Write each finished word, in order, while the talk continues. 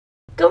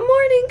Good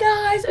morning,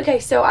 guys. Okay,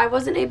 so I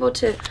wasn't able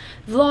to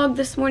vlog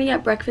this morning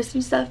at breakfast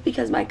and stuff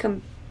because my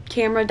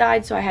camera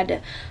died, so I had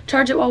to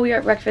charge it while we were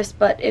at breakfast.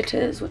 But it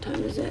is, what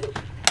time is it?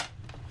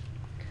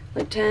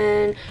 Like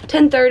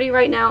 10:30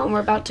 right now, and we're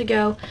about to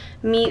go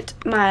meet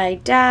my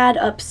dad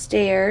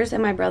upstairs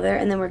and my brother,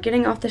 and then we're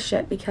getting off the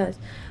ship because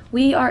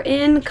we are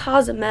in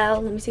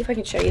Cozumel. Let me see if I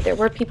can show you. There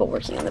were people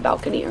working on the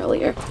balcony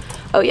earlier.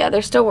 Oh yeah,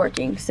 they're still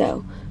working.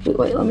 So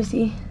wait, let me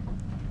see.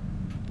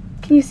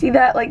 Can you see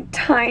that like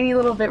tiny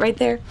little bit right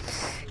there?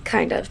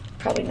 Kind of,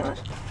 probably not.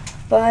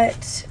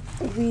 But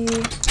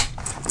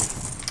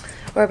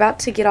we're about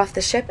to get off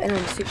the ship, and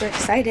I'm super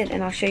excited,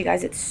 and I'll show you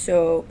guys. It's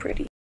so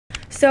pretty.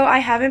 So I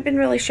haven't been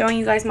really showing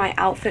you guys my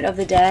outfit of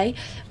the day,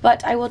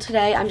 but I will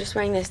today. I'm just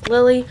wearing this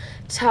Lily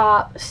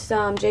top,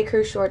 some J.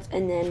 Crew shorts,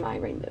 and then my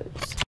rain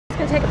boots.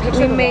 Gonna take a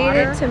picture. We made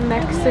it to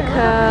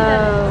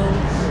Mexico.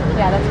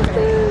 Yeah, that's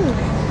good.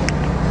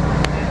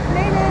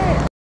 Made it.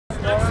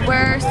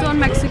 We're still in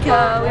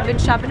Mexico. We've been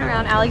shopping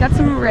around. Allie got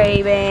some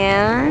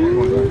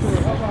Ray-Bans.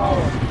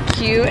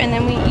 Cute. And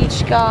then we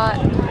each got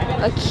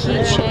a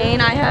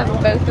keychain. I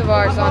have both of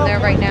ours on there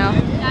right now.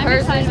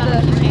 Hers is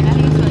the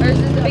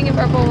pink and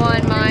purple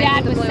one. Mine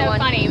is the blue one.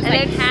 Funny. And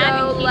it's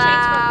so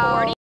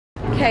loud.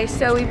 Okay,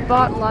 so we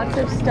bought lots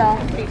of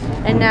stuff,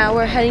 and now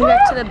we're heading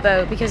back to the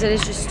boat because it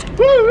is just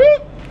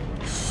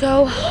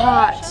so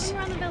hot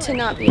to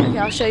not be. Okay,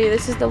 I'll show you.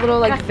 This is the little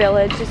like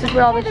village. This is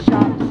where all the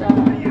shops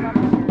are.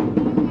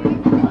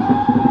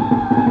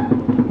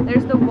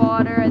 There's the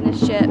water and the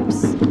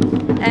ships.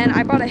 And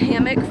I bought a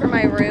hammock for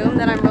my room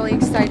that I'm really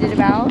excited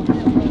about.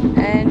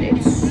 And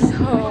it's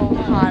so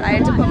hot. I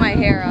had to put my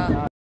hair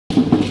up.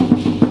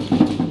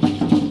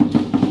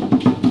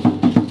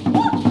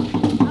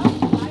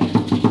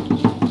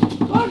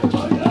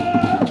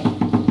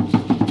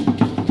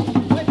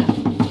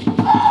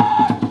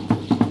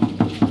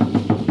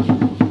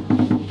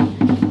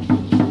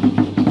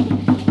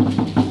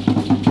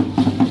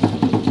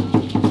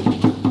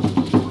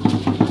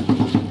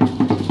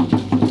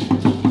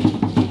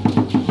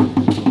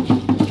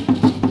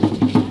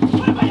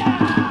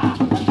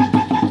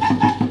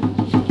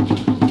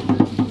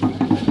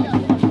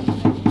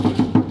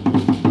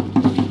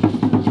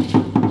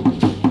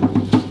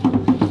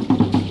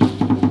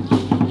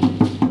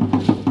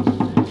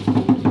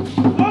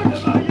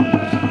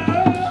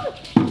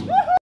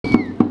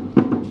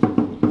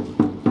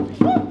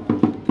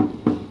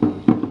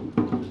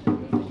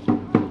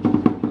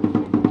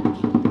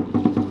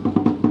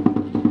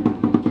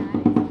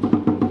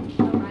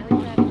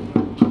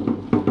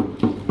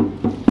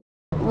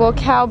 Look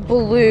how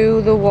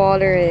blue the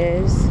water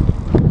is.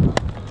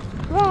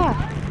 Ah,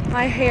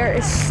 my hair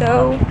is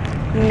so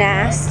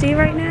nasty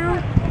right now.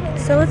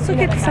 So let's look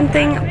at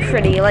something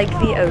pretty like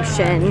the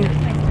ocean.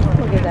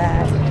 Look at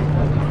that.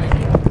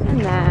 And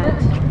that.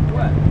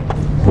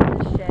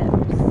 The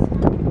ships.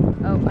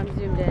 Oh, I'm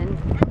zoomed in.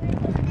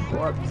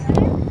 Whoops.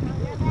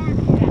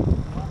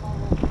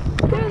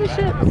 There are the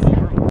ships.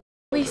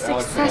 We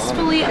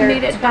successfully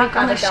made it back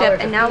on the ship,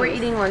 and now we're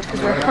eating lunch because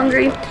we're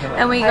hungry,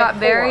 and we got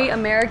very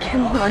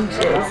American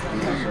lunches.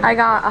 I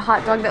got a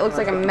hot dog that looks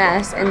like a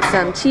mess and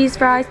some cheese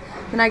fries.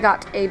 Then I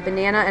got a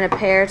banana and a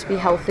pear to be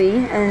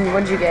healthy. And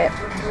what did you get?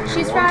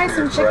 Cheese fries,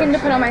 some chicken to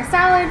put on my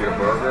salad,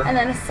 and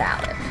then a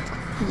salad.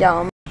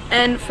 Yum.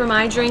 And for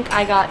my drink,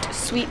 I got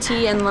sweet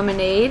tea and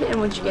lemonade.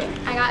 And what'd you get?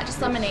 I got just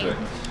lemonade.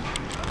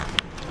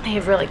 I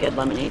have really good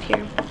lemonade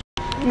here.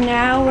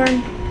 Now we're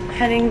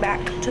heading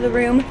back to the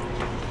room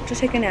to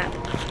take a nap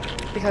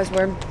because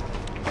we're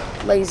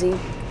lazy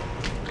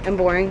and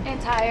boring And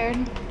tired.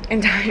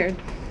 and tired.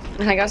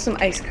 And I got some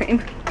ice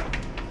cream.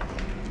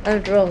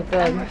 It's really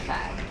good. And we're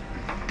fat.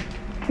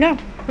 No,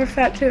 we're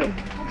fat too.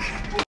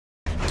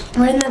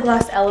 We're in the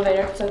glass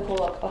elevator. So cool.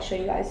 Look, I'll show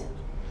you guys.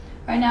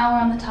 Right now we're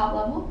on the top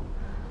level.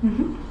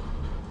 And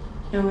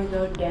we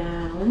go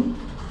down,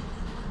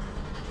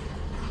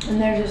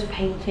 and they're just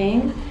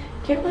painting.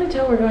 Can't really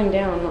tell we're going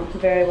down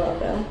very well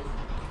though.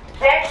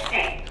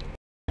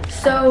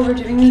 So we're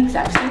doing the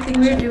exact same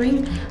thing we were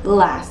doing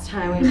last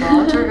time we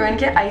vlogged. We're going to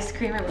get ice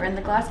cream, and we're in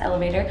the glass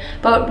elevator.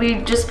 But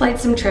we just played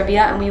some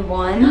trivia, and we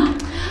won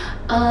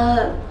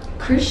a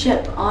cruise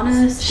ship on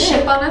a stick.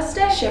 Ship on a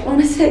stick? Ship on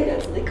a stick,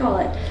 that's what they call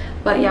it.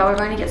 But yeah, we're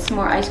going to get some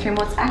more ice cream.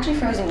 Well, it's actually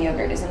frozen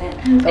yogurt, isn't it?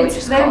 But we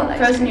just call it ice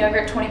frozen cream.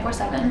 yogurt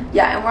 24/7.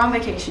 Yeah, and we're on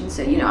vacation,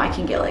 so you know I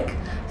can get like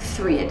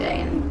 3 a day,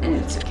 and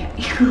it's okay.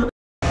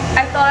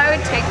 I thought I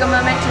would take a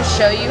moment to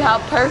show you how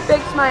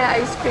perfect my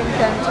ice cream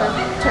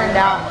turned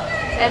out,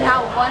 and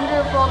how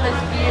wonderful this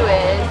view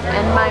is,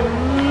 and my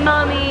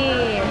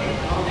mommy.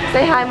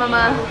 Say hi,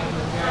 Mama.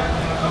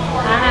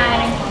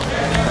 Hi.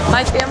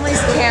 My family's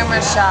camera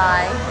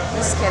shy.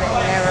 Just kidding,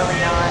 they're really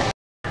not.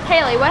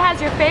 Haley, what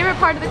has your favorite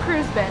part of the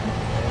cruise been?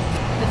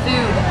 The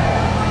food.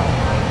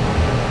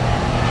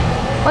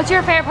 What's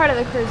your favorite part of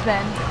the cruise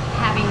been?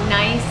 Having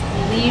nice,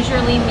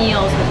 leisurely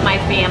meals with my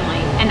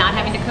family and not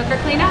having to cook or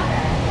clean up.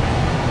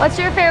 What's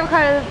your favorite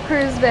part of the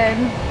cruise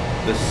been?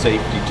 The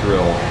safety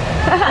drill.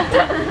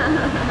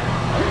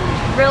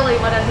 Really,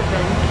 what has it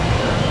been?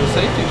 the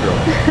safety drill.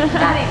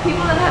 Daddy,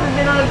 people that haven't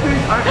been on a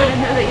cruise aren't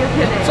gonna know that you're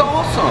kidding. It's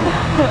awesome.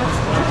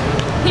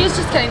 He was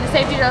just kidding. The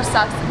safety drill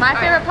sucks. My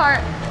favorite part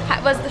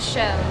was the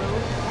show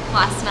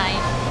last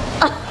night.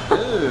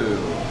 Ooh.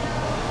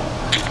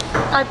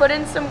 I put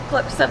in some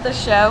clips of the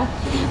show,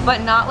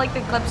 but not like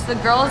the clips. The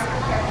girls,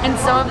 in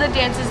some of the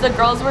dances, the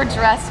girls were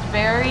dressed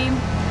very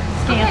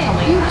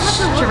scantily,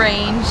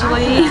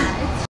 strangely.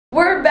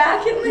 We're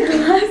back in the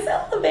glass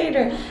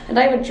elevator, and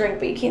I have a drink,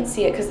 but you can't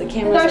see it because the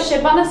camera's. It's our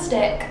ship on a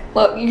stick.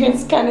 Look, you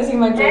can kind of see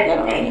my drink. I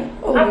don't know.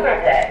 Oh, we're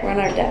on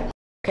our deck.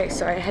 Okay,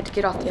 sorry, I had to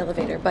get off the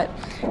elevator, but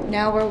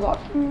now we're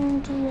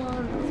walking to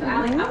our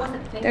room.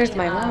 There's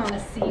my mom.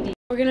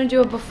 We're gonna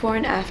do a before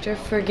and after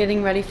for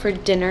getting ready for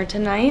dinner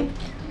tonight.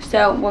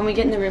 So when we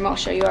get in the room, I'll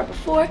show you our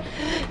before,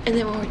 and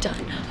then when we're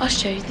done, I'll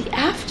show you the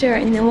after,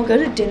 and then we'll go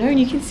to dinner, and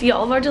you can see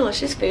all of our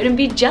delicious food and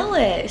be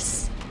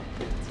jealous,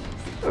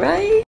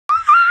 right?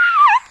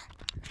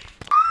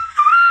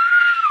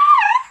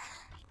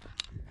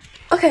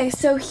 Okay,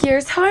 so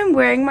here's how I'm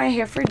wearing my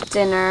hair for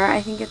dinner.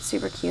 I think it's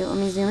super cute. Let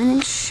me zoom in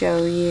and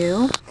show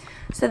you.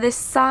 So this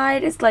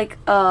side is like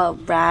a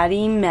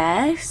ratty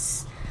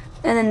mess.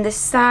 And then this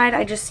side,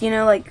 I just, you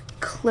know, like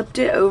clipped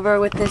it over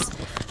with this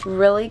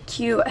really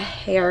cute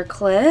hair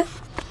clip.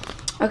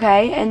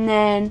 Okay, and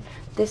then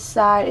this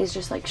side is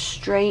just like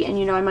straight. And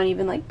you know, I might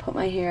even like put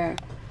my hair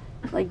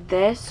like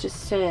this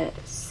just to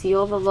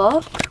seal the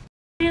look.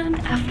 And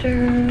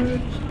after,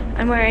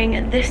 I'm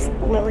wearing this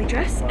lily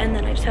dress, and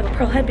then I just have a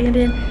pearl headband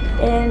in,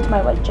 and my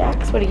white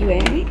jacks. What are you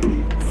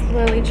wearing? It's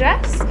lily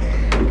dress.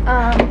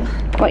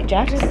 White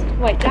jacks? Just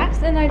white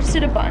jacks, and I just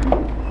did a bun.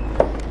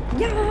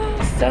 Yeah.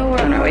 So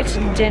we're on our way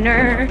to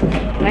dinner,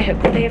 and I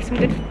hope that they have some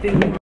good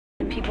food.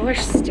 And people are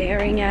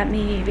staring at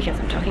me because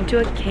I'm talking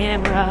to a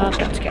camera.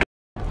 That's okay.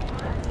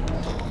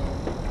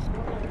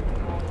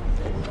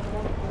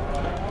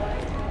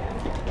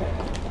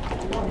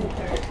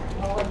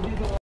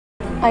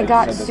 I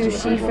got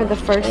sushi for the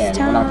first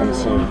time. We're not going to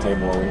sit at the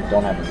table where we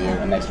don't have a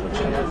beer next to a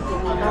chair.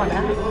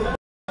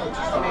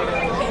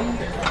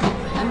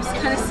 I'm just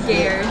kind of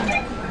scared.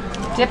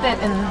 Dip it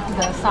in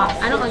the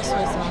sauce. I don't like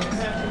soy sauce.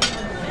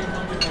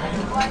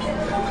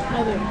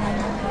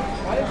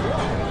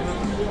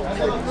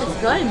 It's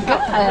good.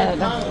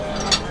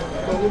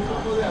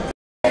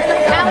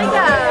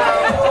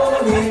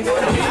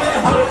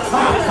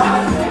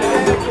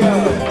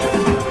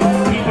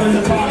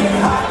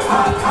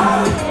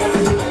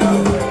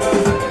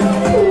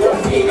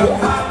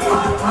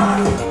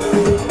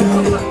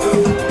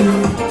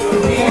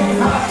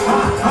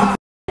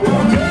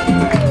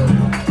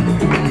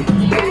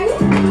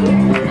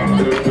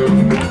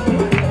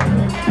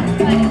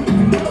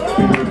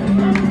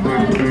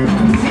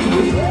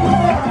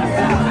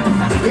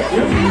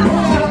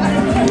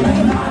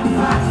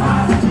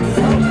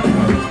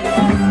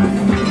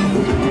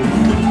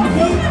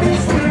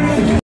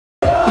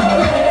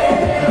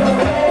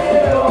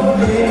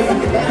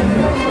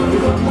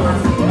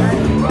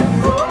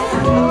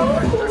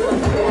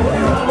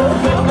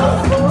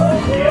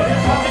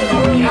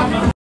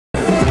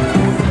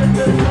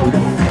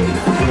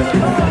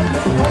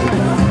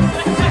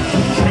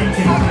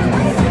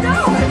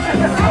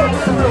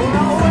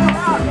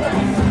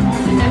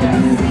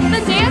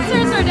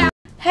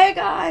 Hey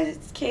guys,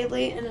 it's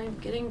Kaylee, and I'm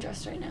getting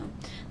dressed right now.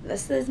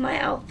 This is my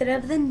outfit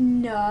of the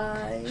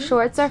night.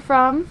 Shorts are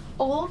from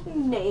Old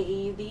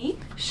Navy.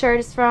 Shirt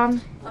is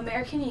from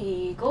American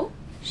Eagle.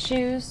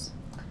 shoes.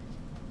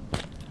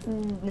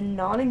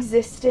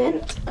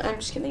 Non-existent. I'm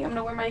just kidding. I'm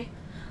gonna wear my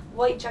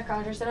white check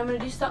routers, and I'm gonna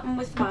do something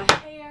with my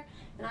hair,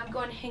 and I'm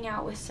going to hang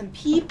out with some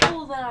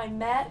people that I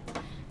met,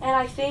 and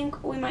I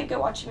think we might go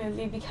watch a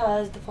movie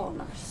because The Fault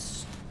in Our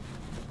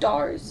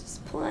Stars is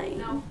playing.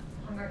 No,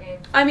 Hunger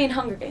Games. I mean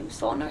Hunger Games.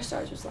 Fault in Our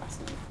Stars was last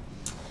night.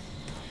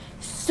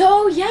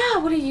 So yeah,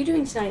 what are you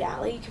doing tonight,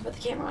 Allie? You can put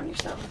the camera on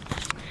yourself.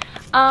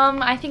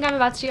 I think I'm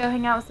about to go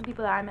hang out with some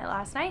people that I met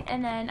last night,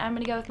 and then I'm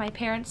gonna go with my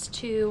parents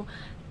to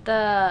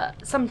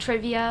some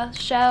trivia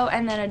show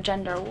and then a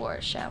gender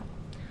war show.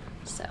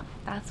 So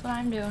that's what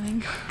I'm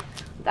doing.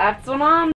 That's what I'm